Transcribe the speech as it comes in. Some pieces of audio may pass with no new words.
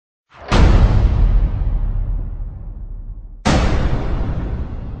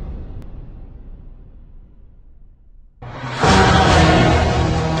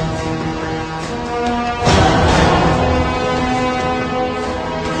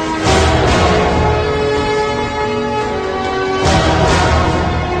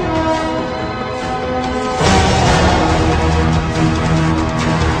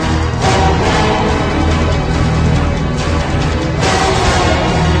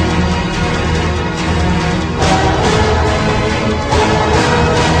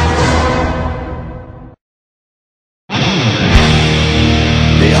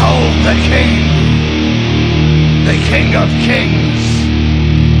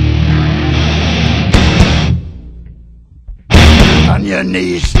your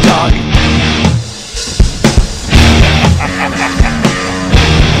knees, dog.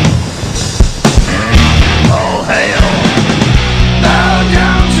 All hail. Bow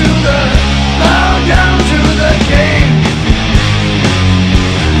down to the king.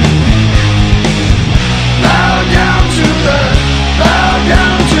 Bow down to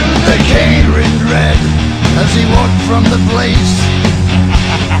the king. Ringed red as he walked from the place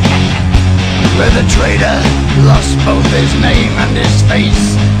where the traitor lost both his name and his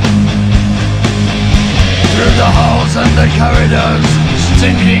face. Through the halls and the corridors,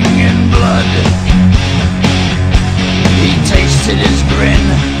 stinking in blood, he tasted his grin,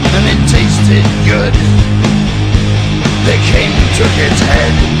 and it tasted good. The king took his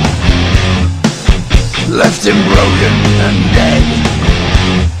head, left him broken and dead.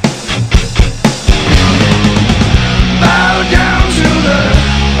 Bow down to the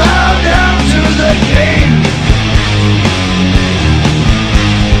king.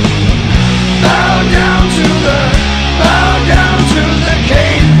 Bow down to the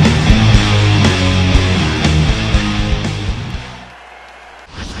king.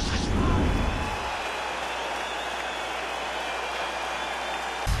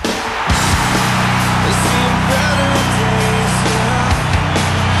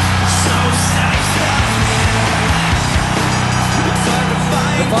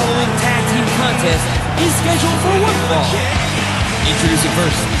 The following tag team contest is scheduled for one fall. Introducing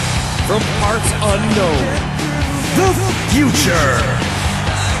first, from parts unknown, the Future.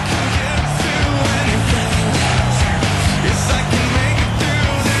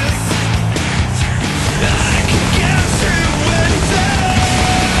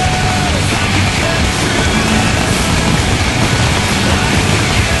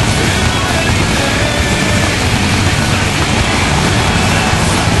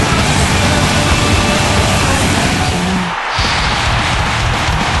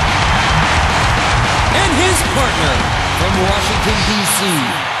 Partner from Washington, D.C.,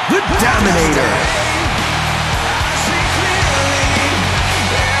 the Dominator.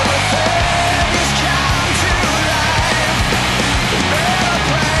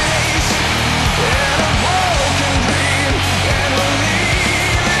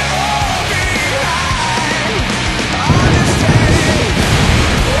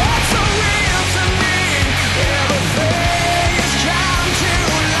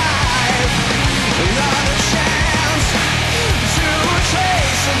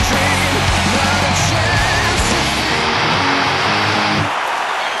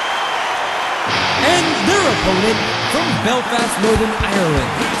 Opponent from Belfast, Northern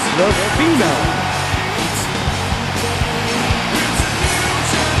Ireland, the Phenom.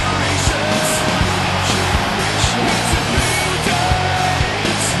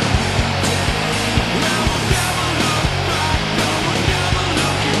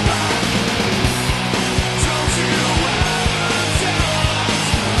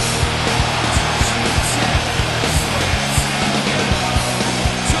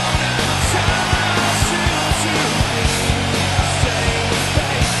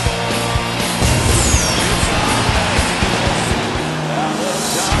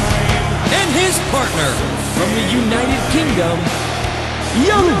 His partner from the United Kingdom,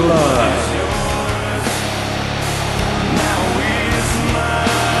 Youngblood.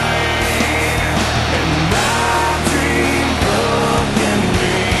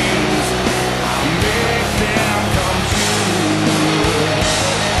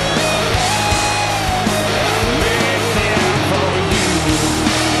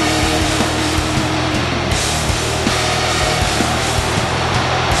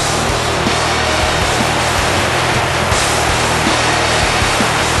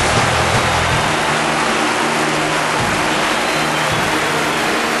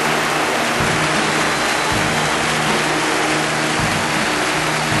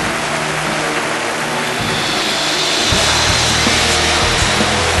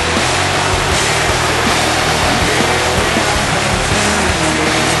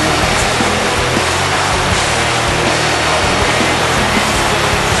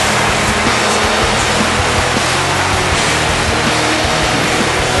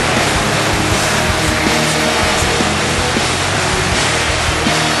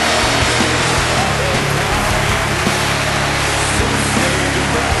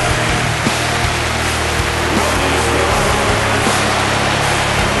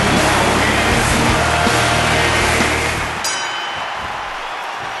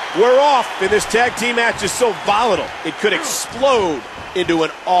 We're off, and this tag team match is so volatile, it could explode into an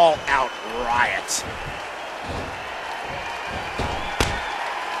all-out riot.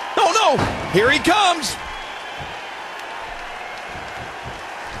 Oh no, here he comes.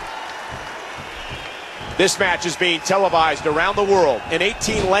 This match is being televised around the world in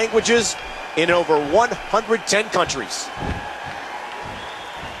 18 languages in over 110 countries.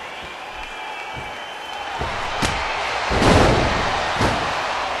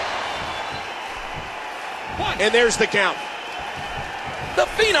 And there's the count. The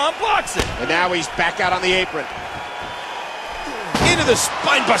Phenom blocks it. And now he's back out on the apron. Into the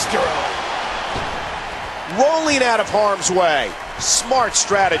spinebuster. Rolling out of harm's way. Smart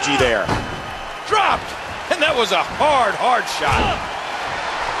strategy there. Dropped. And that was a hard shot.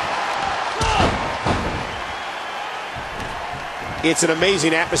 It's an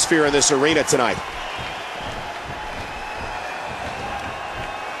amazing atmosphere in this arena tonight.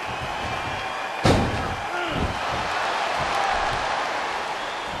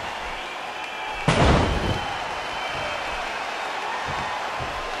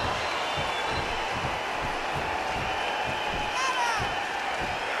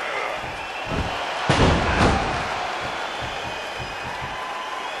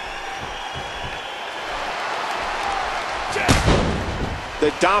 The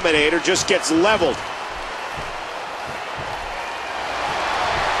Dominator just gets leveled.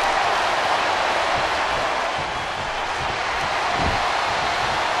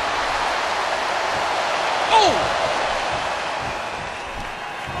 Oh!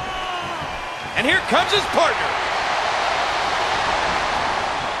 And here comes his partner.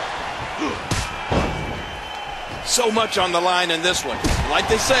 So much on the line in this one. Like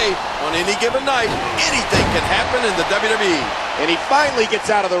they say, on any given night, anything can happen in the WWE. And he finally gets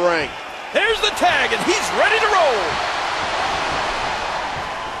out of the ring. There's the tag, and he's ready to roll.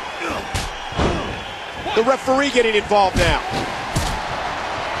 The referee getting involved now.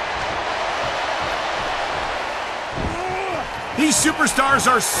 These superstars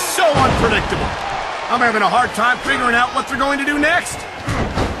are so unpredictable. I'm having a hard time figuring out what they're going to do next.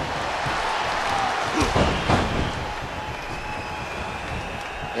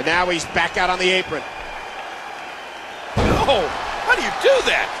 And now he's back out on the apron. Oh, how do you do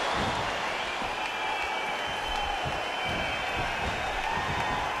that?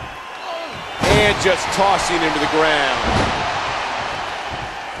 And just tossing him to the ground.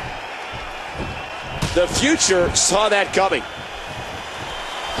 The Future saw that coming.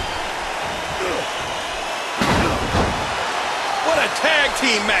 What a tag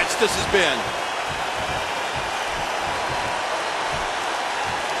team match this has been.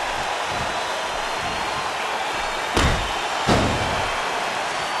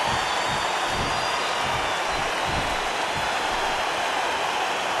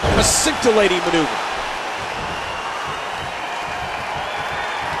 A scintillating maneuver.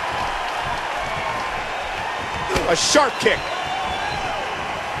 A sharp kick.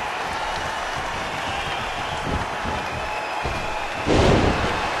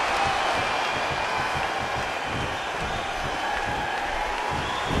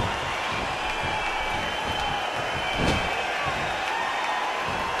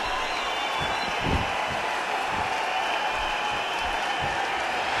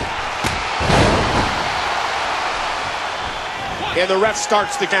 And the ref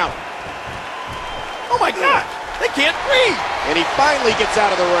starts the count. Oh my God, they can't breathe. And he finally gets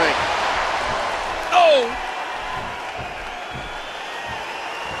out of the ring. Oh.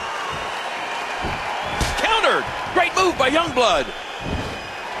 Countered. Great move by Youngblood.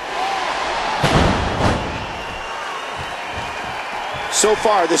 So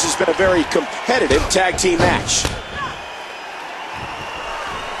far, this has been a very competitive tag team match.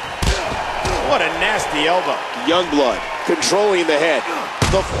 What a nasty elbow. Youngblood controlling the head.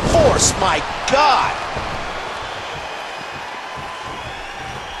 The force, my God.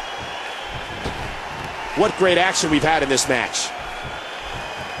 What great action we've had in this match.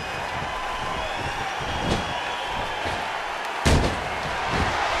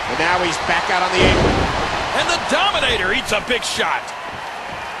 And now he's back out on the apron. And the Dominator eats a big shot.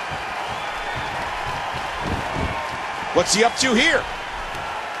 What's he up to here?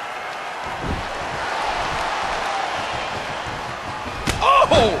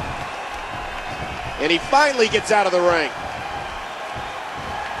 Oh! And he finally gets out of the ring.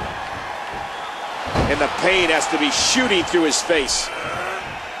 And the pain has to be shooting through his face.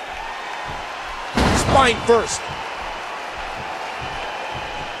 Spine first.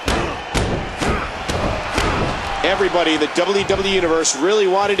 Everybody in the WWE Universe really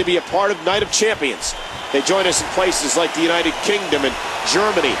wanted to be a part of Night of Champions. They joined us in places like the United Kingdom and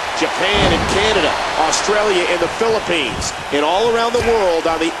Germany, Japan and Canada, Australia and the Philippines, and all around the world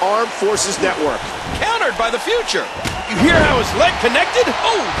on the Armed Forces Network. Countered by the Future. You hear how his leg connected?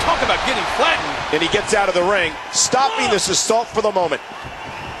 Oh, talk about getting flattened. And he gets out of the ring, stopping this assault for the moment.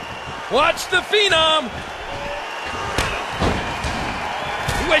 Watch the Phenom.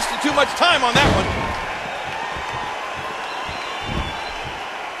 wasted too much time on that one.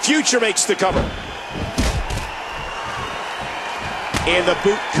 Future makes the cover. And the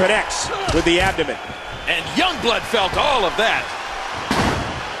boot connects with the abdomen. And Youngblood felt all of that.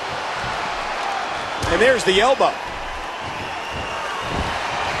 And there's the elbow.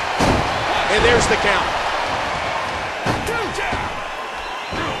 And there's the count.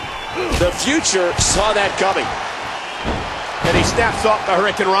 The Future saw that coming. And he snaps off the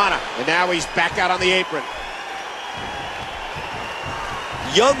Hurricane Rana. And now he's back out on the apron.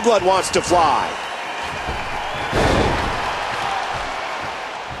 Youngblood wants to fly.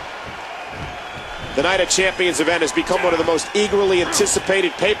 The Night of Champions event has become one of the most eagerly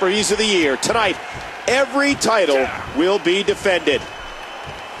anticipated pay-per-views of the year. Tonight, every title will be defended.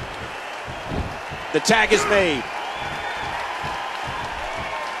 The tag is made.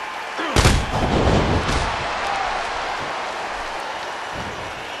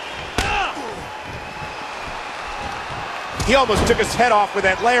 He almost took his head off with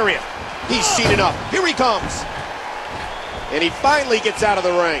that lariat. He's seen enough. Here he comes. And he finally gets out of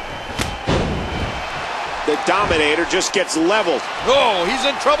the ring. The Dominator just gets leveled. Oh, he's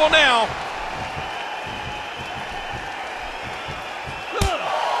in trouble now.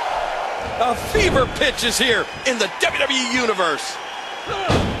 A fever pitch is here in the WWE Universe.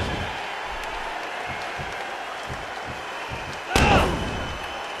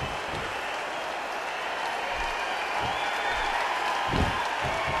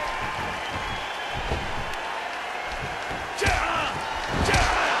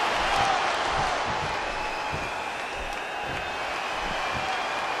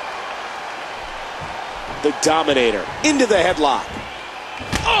 The Dominator into the headlock.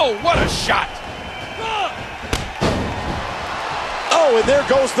 Oh, what a shot! Oh, and there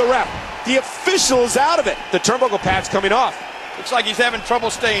goes the ref. The official is out of it. The turnbuckle pad's coming off. Looks like he's having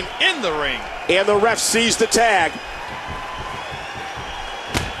trouble staying in the ring. And the ref sees the tag.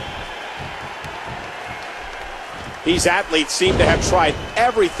 These athletes seem to have tried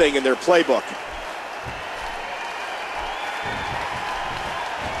everything in their playbook.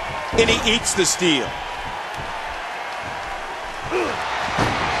 And he eats the steel.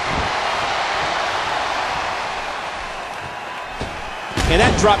 And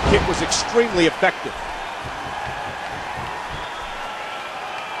that drop kick was extremely effective.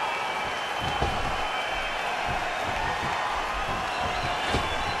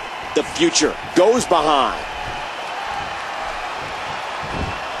 The Future goes behind.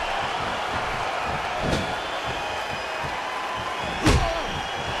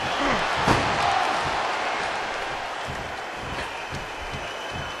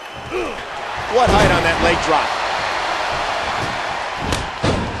 What height on that leg drop.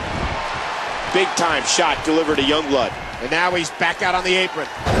 Big time shot delivered to Youngblood. And now he's back out on the apron.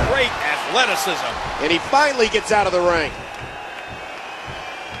 Great athleticism. And he finally gets out of the ring.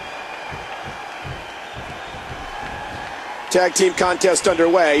 Tag team contest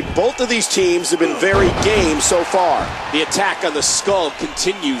underway. Both of these teams have been very game so far. The attack on the skull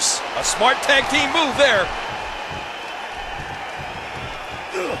continues. A smart tag team move there.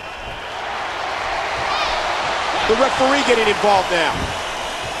 The referee getting involved now.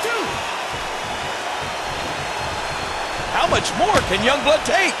 How much more can Youngblood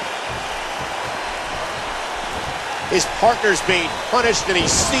take? His partner's being punished and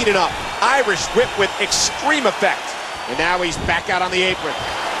he's seen enough. Irish whip with extreme effect. And now he's back out on the apron.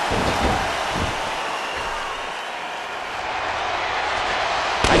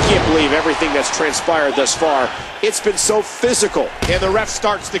 I can't believe everything that's transpired thus far. It's been so physical. And the ref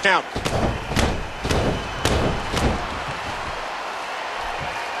starts the count.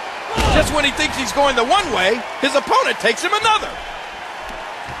 Just when he thinks he's going the one way, his opponent takes him another.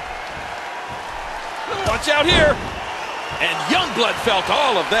 Watch out here. And Youngblood felt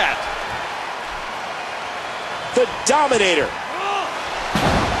all of that. The Dominator.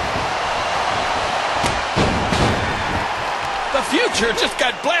 The Future just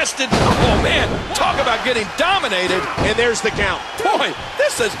got blasted. Oh, man, talk about getting dominated. And there's the count. Boy,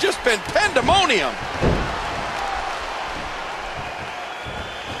 this has just been pandemonium.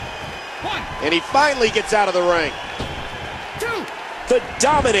 And he finally gets out of the ring. The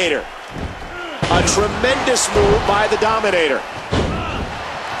Dominator. A tremendous move by the Dominator.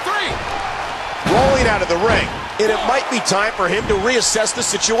 Rolling out of the ring. And it might be time for him to reassess the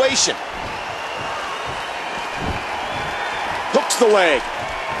situation. Hooks the leg.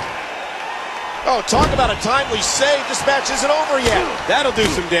 Oh, talk about a timely save. This match isn't over yet. That'll do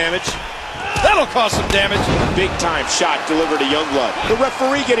some damage. That'll cause some damage. Big time shot delivered to Youngblood. The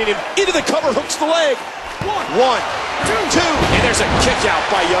referee getting him into the cover, hooks the leg. One, two, and there's a kick out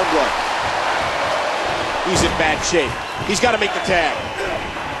by Youngblood. He's in bad shape. He's got to make the tag.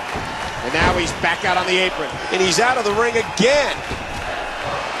 And now he's back out on the apron. And he's out of the ring again.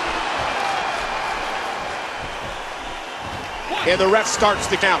 And the ref starts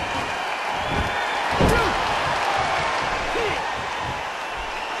the count.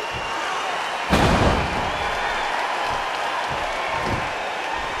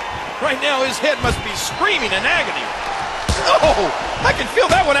 Right now, his head must be screaming in agony. Oh, I can feel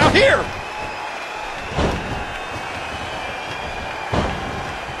that one out here.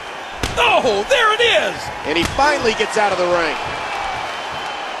 Oh, there it is. And he finally gets out of the ring.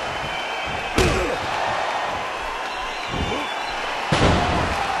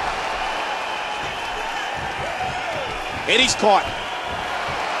 And he's caught.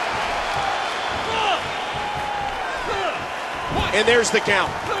 And there's the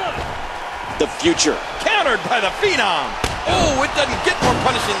count. The future. Countered by the Phenom. Oh, it doesn't get more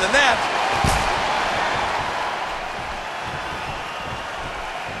punishing than that.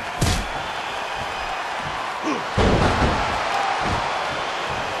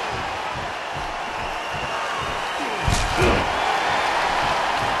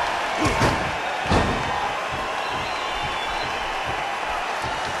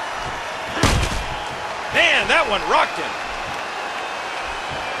 Man, that one rocked him.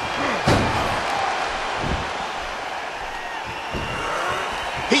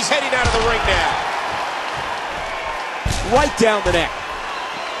 He's heading out of the ring now. Right down the neck.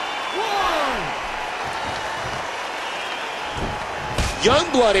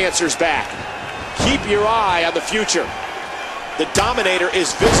 Youngblood answers back. Keep your eye on the future. The Dominator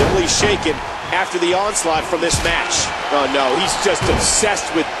is visibly shaken after the onslaught from this match. Oh no, he's just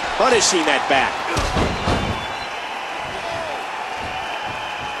obsessed with punishing that back.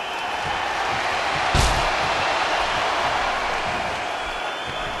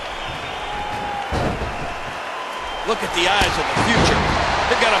 Look at the eyes of the future.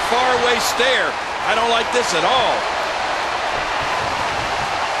 They've got a faraway stare. I don't like this at all.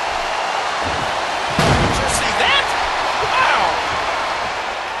 Did you see that? Wow!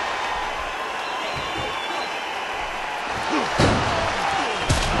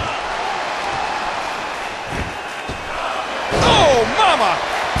 Oh, mama!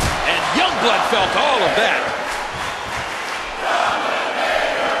 And Youngblood felt all of that.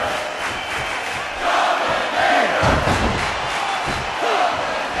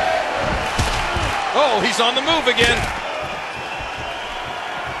 Oh, he's on the move again.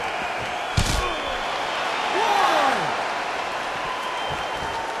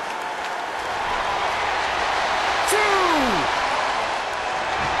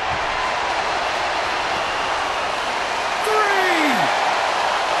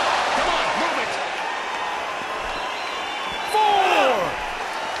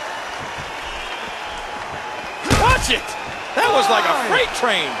 It. That was like a freight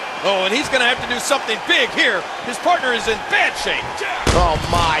train. Oh, and he's going to have to do something big here. His partner is in bad shape. Oh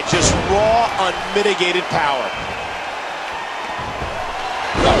my, just raw, unmitigated power.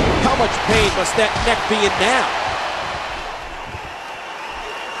 Oh, how much pain must that neck be in now?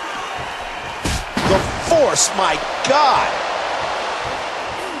 The force, my God.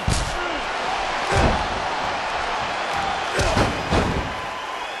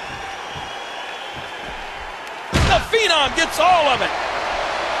 The Phenom gets all of it.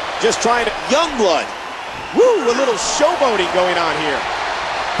 Just trying to... Youngblood. Woo, a little showboating going on here.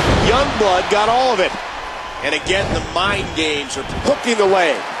 Youngblood got all of it. And again, the mind games are hooking the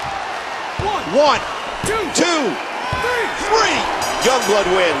way. One, two, three. Youngblood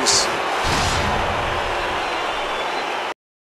wins.